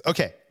curious.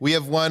 Okay, we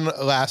have one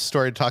last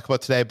story to talk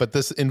about today, but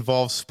this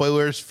involves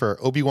spoilers for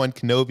Obi-Wan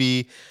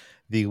Kenobi,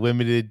 the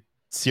limited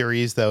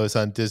series that was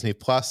on Disney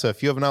Plus. So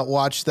if you have not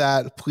watched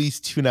that,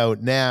 please tune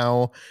out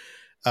now.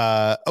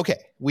 Okay,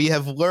 we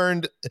have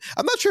learned.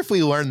 I'm not sure if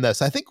we learned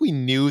this. I think we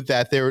knew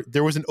that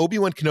there was an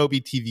Obi-Wan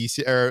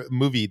Kenobi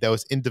movie that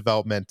was in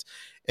development,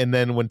 and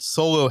then when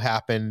Solo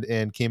happened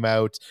and came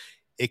out,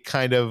 it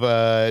kind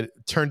of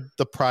turned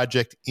the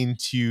project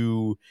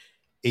into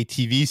a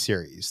TV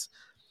series.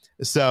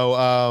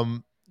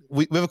 So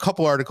we have a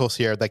couple articles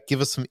here that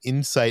give us some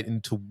insight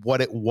into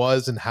what it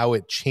was and how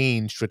it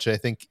changed, which I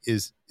think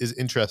is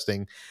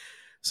interesting.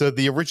 So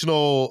the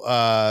original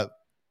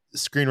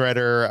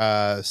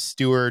screenwriter,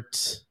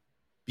 Stuart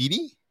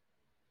Beattie,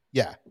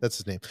 yeah, that's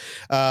his name.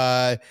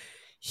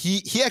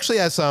 he actually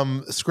has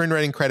some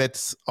screenwriting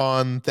credits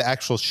on the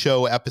actual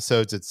show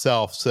episodes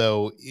itself.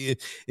 So it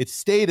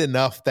stayed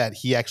enough that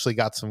he actually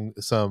got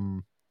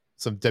some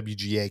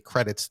WGA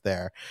credits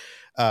there.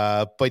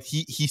 But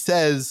he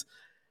says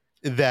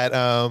that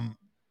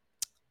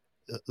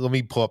let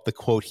me pull up the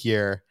quote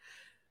here.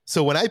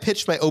 So when I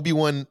pitched my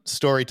Obi-Wan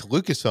story to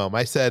Lucasfilm,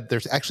 I said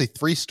there's actually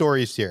 3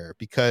 stories here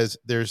because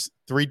there's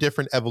 3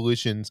 different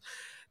evolutions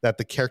that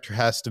the character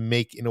has to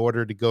make in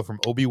order to go from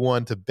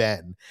Obi-Wan to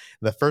Ben.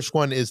 The first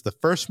one is the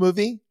first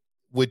movie,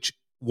 which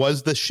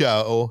was the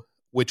show,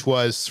 which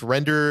was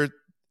surrender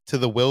to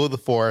the will of the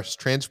Force,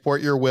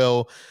 transport your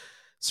will,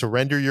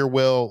 surrender your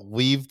will,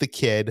 leave the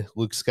kid,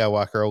 Luke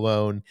Skywalker,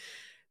 alone.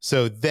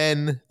 So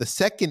then the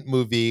second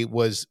movie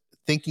was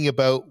thinking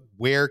about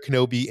where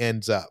Kenobi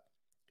ends up.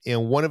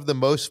 And one of the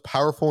most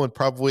powerful and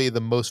probably the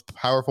most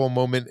powerful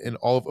moment in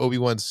all of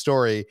Obi-Wan's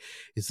story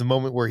is the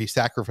moment where he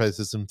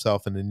sacrifices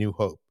himself in A New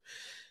Hope.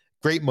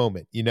 Great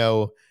moment,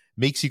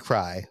 makes you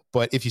cry.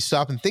 But if you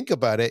stop and think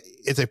about it,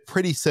 it's a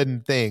pretty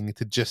sudden thing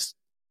to just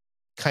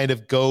kind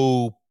of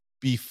go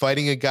be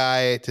fighting a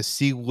guy to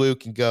see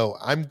Luke and go,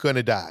 I'm going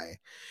to die.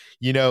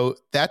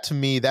 That to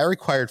me, that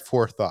required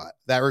forethought.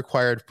 That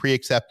required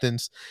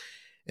pre-acceptance.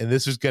 And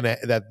this was going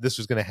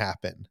to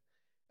happen.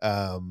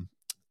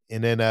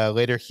 And then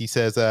later he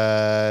says,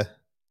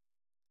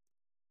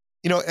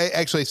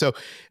 actually, so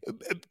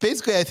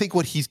basically I think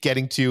what he's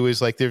getting to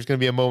is like there's going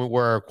to be a moment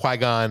where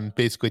Qui-Gon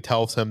basically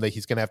tells him that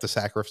he's going to have to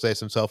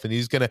sacrifice himself and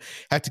he's going to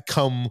have to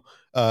come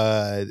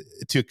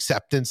to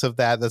acceptance of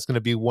that. That's going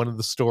to be one of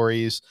the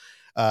stories.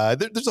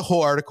 There's a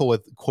whole article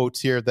with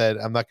quotes here that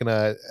I'm not going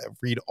to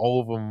read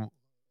all of them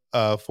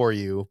for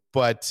you.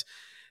 But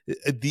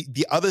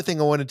the other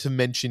thing I wanted to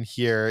mention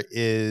here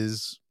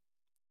is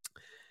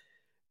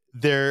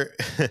there.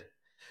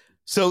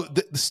 So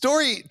the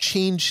story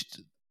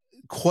changed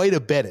quite a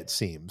bit, it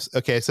seems.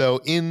 Okay, so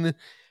in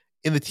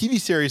the TV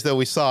series that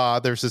we saw,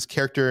 there's this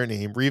character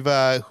named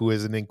Reva who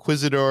is an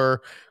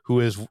Inquisitor who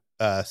is,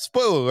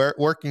 spoiler alert,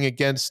 working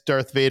against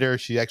Darth Vader.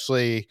 She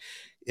actually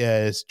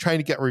is trying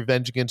to get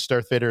revenge against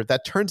Darth Vader.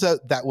 That turns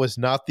out that was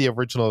not the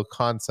original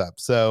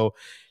concept. So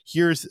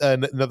here's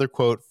another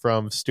quote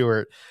from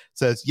Stewart. It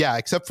says, yeah,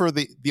 except for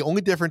the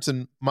only difference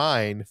in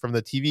mine from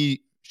the TV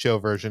show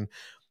version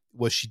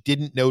was she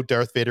didn't know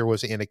Darth Vader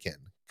was Anakin.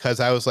 Because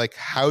I was like,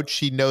 how'd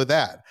she know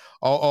that?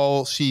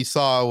 All she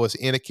saw was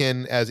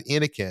Anakin as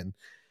Anakin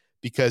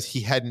because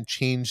he hadn't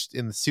changed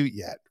in the suit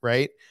yet,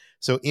 right?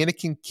 So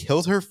Anakin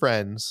killed her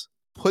friends,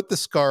 put the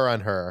scar on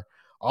her,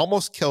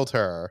 almost killed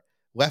her,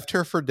 left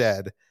her for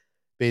dead,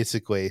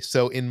 basically.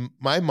 So in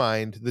my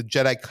mind, the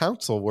Jedi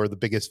Council were the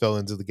biggest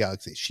villains of the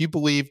galaxy. She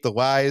believed the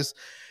lies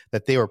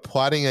that they were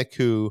plotting a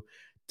coup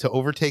to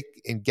overtake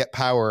and get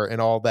power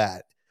and all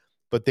that,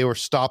 but they were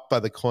stopped by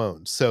the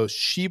clones. So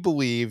she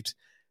believed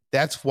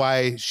that's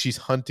why she's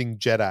hunting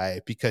Jedi,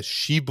 because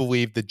she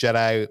believed the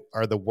Jedi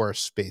are the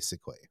worst,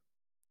 basically.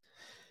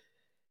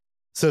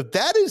 So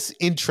that is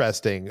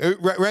interesting.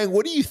 Ryan,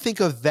 what do you think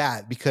of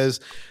that?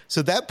 Because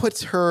so that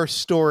puts her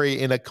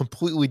story in a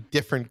completely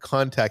different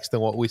context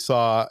than what we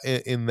saw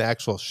in the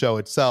actual show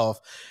itself.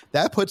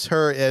 That puts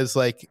her as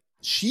like,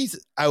 she's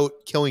out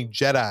killing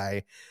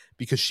Jedi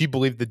because she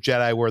believed the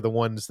Jedi were the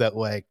ones that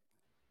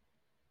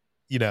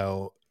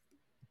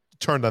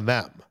turned on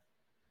them.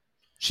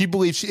 She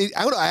believes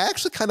I don't know. I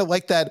actually kind of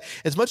like that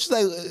as much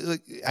as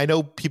I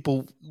know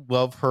people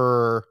love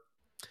her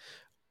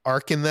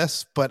arc in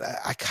this, but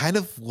I kind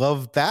of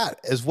love that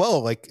as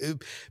well. Like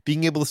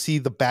being able to see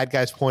the bad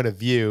guy's point of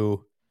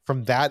view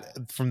from that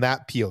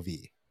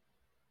POV.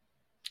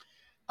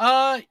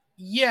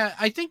 Yeah,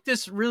 I think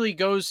this really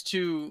goes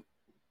to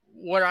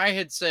what I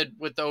had said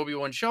with the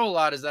Obi-Wan show a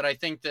lot, is that I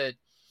think that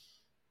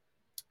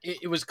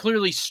it was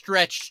clearly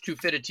stretched to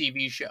fit a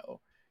TV show.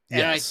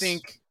 And Yes.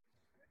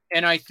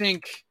 I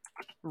think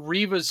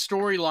Reva's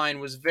storyline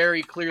was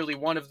very clearly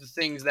one of the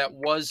things that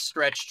was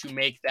stretched to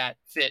make that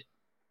fit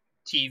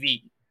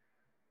TV.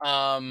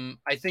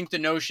 I think the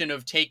notion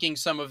of taking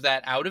some of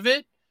that out of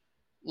it,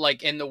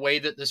 like in the way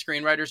that the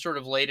screenwriter sort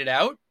of laid it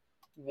out,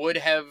 would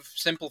have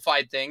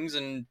simplified things,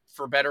 and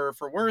for better or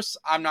for worse,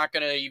 I'm not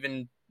going to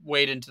even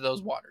wade into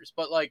those waters.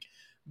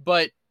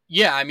 But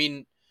yeah, I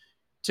mean,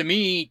 to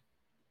me,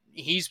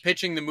 he's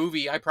pitching the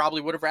movie I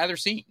probably would have rather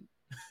seen,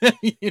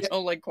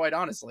 quite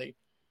honestly.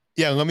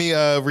 Yeah, let me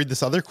read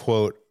this other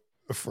quote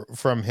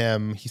from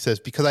him. He says,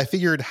 because I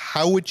figured,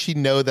 how would she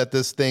know that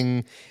this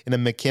thing in a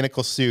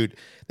mechanical suit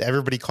that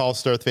everybody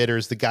calls Darth Vader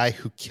is the guy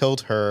who killed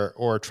her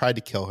or tried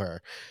to kill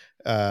her?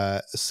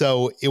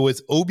 So it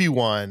was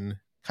Obi-Wan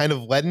kind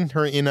of letting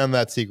her in on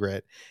that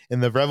secret,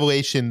 and the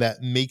revelation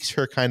that makes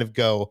her kind of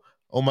go,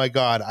 oh my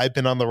God, I've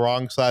been on the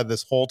wrong side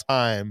this whole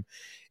time.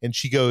 And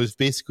she goes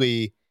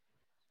basically...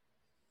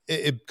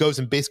 It goes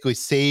and basically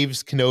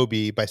saves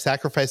Kenobi by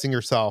sacrificing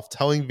herself,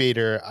 telling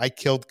Vader, I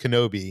killed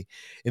Kenobi.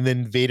 And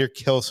then Vader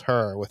kills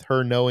her with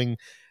her knowing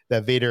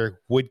that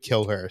Vader would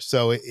kill her.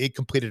 So it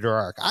completed her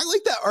arc. I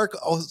like that arc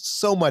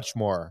so much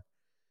more.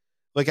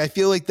 Like, I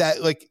feel like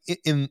that, like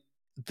in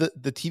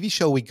the TV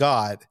show we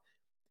got,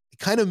 it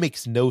kind of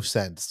makes no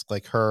sense.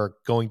 Like her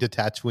going to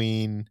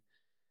Tatooine.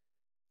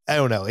 I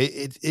don't know.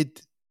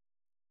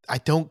 I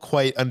don't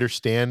quite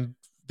understand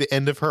the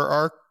end of her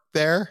arc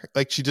there.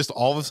 Like she just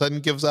all of a sudden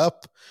gives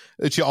up.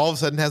 She all of a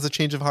sudden has a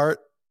change of heart.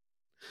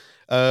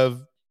 I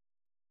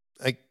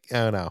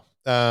don't know.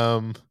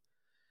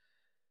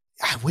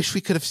 I wish we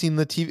could have seen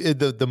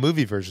the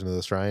movie version of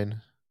this,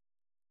 Ryan.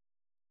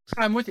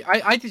 I'm with you.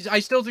 I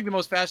still think the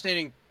most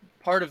fascinating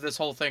part of this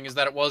whole thing is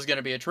that it was going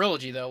to be a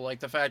trilogy, though. Like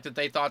the fact that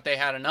they thought they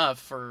had enough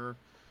for,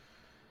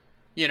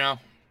 yeah.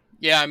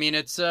 I mean,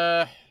 it's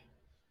yeah,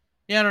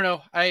 I don't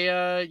know.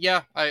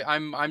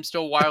 I'm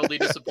still wildly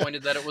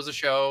disappointed that it was a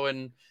show,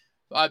 and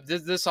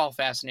this all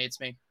fascinates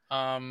me.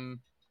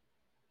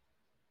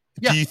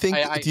 Do you think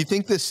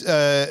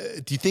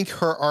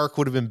her arc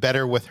would have been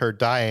better with her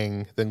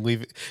dying than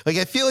leaving? Like,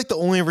 I feel like the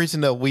only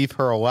reason to leave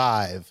her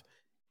alive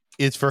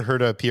is for her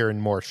to appear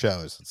in more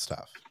shows and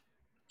stuff.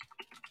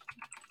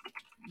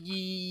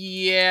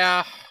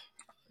 Yeah.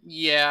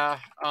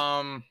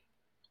 Again,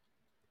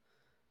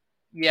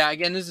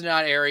 this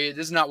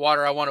is not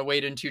water I want to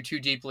wade into too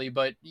deeply,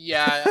 but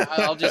yeah,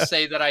 I'll just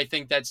say that I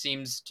think that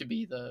seems to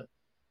be the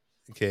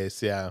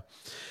case. Yeah.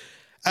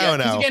 I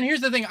don't know. Again,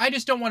 here's the thing. I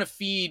just don't want to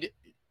feed.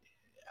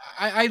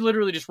 I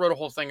literally just wrote a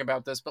whole thing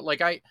about this, but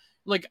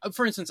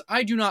for instance,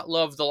 I do not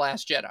love The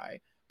Last Jedi,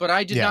 but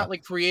I did not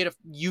create a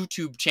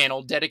YouTube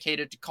channel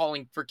dedicated to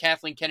calling for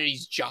Kathleen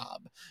Kennedy's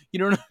job. You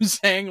know what I'm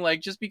saying?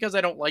 Like, just because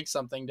I don't like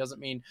something doesn't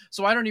mean.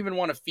 So I don't even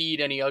want to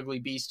feed any ugly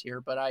beast here.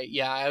 But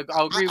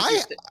I'll agree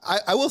with you.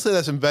 I will say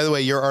this, and by the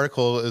way, your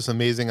article is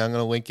amazing. I'm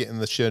going to link it in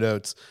the show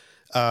notes.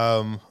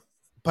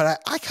 But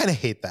I kind of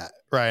hate that,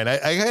 Ryan.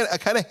 I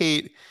kind of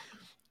hate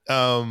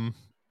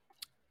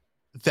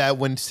that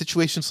when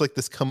situations like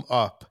this come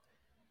up,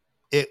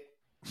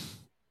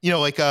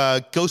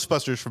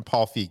 Ghostbusters from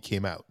Paul Feig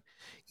came out.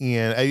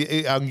 And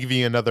I'll give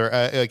you another,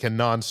 like a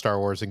non-Star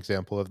Wars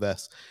example of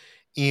this.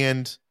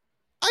 And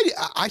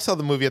I saw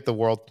the movie at the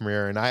world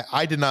premiere, and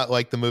I did not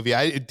like the movie.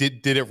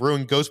 Did it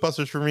ruin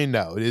Ghostbusters for me?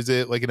 No. Is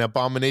it like an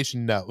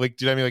abomination? No. Like,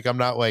 do you know what I mean? Like, I'm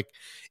not like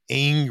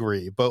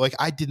angry, but like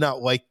I did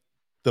not like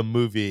the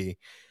movie,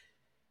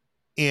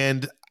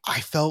 and I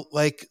felt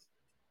like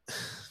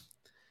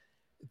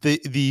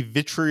the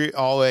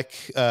vitriolic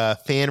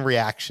fan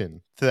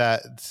reaction to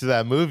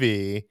that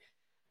movie.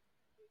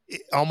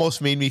 It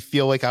almost made me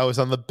feel like I was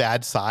on the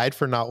bad side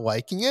for not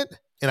liking it.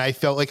 And I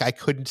felt like I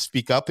couldn't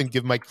speak up and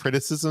give my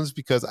criticisms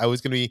because I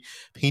was going to be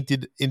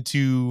painted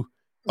into,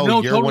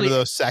 you're one of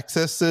those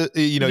sexists,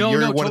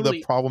 you're one of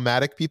the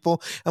problematic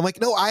people. I'm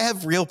like, no, I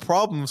have real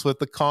problems with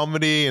the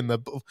comedy and I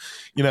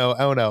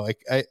don't know.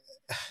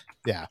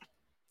 Yeah.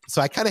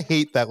 So I kind of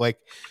hate that, like,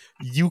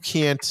 you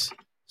can't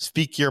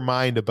speak your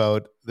mind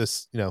about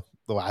this, The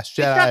Last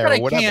Jedi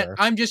or whatever. Can't.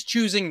 I'm just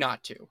choosing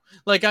not to.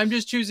 Like, I'm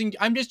just choosing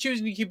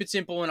to keep it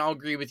simple, and I'll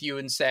agree with you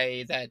and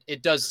say that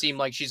it does seem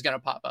like she's going to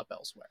pop up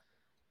elsewhere.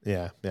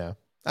 Yeah.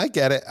 I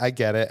get it.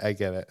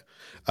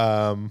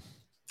 And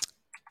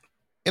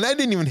I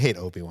didn't even hate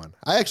Obi-Wan.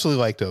 I actually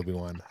liked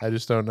Obi-Wan. I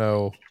just don't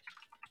know.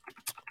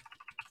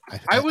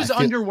 I was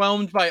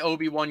underwhelmed by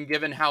Obi-Wan,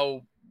 given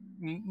how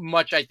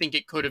much I think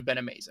it could have been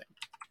amazing.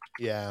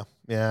 Yeah.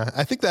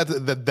 I think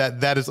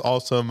that is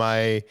also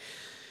my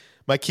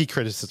key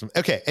criticism.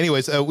 Okay.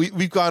 Anyways,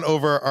 we've gone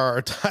over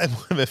our time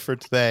limit for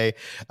today.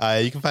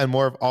 You can find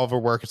more of all of our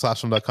work at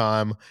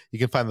slashfilm.com. You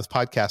can find this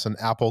podcast on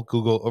Apple,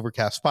 Google,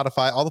 Overcast,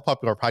 Spotify, all the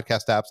popular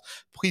podcast apps.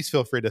 Please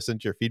feel free to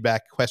send your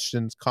feedback,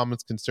 questions,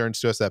 comments, concerns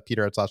to us at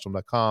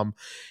peter@slashfilm.com.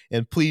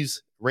 And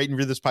please rate and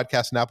review this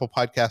podcast on Apple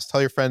Podcasts.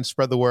 Tell your friends,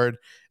 spread the word.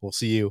 We'll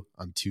see you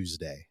on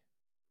Tuesday.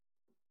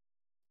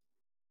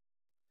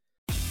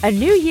 A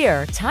new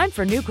year, time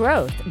for new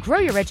growth. Grow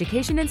your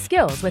education and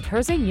skills with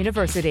Herzing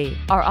University.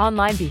 Our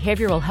online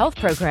behavioral health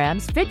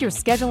programs fit your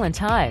schedule and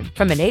time.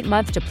 From an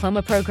 8-month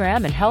diploma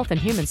program in health and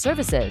human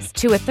services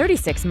to a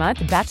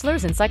 36-month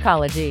bachelor's in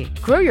psychology.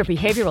 Grow your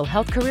behavioral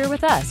health career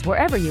with us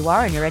wherever you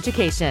are in your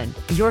education.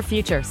 Your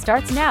future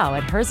starts now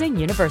at Herzing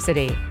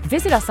University.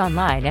 Visit us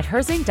online at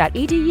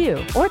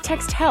herzing.edu or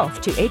text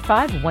health to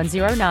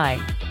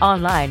 85109.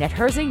 Online at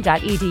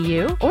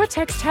herzing.edu or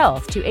text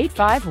health to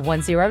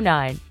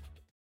 85109.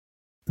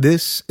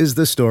 This is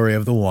the story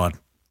of the one.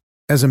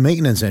 As a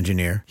maintenance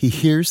engineer, he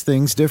hears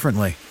things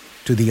differently.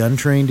 To the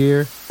untrained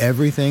ear,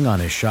 everything on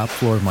his shop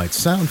floor might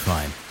sound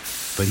fine,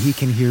 but he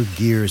can hear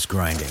gears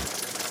grinding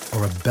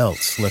or a belt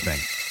slipping.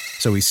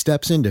 So he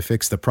steps in to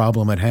fix the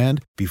problem at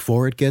hand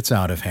before it gets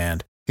out of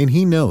hand. And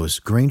he knows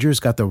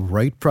Grainger's got the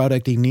right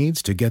product he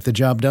needs to get the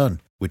job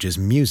done, which is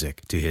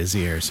music to his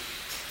ears.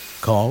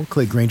 Call,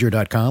 click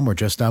Grainger.com, or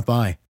just stop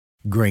by.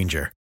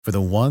 Grainger, for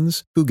the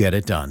ones who get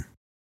it done.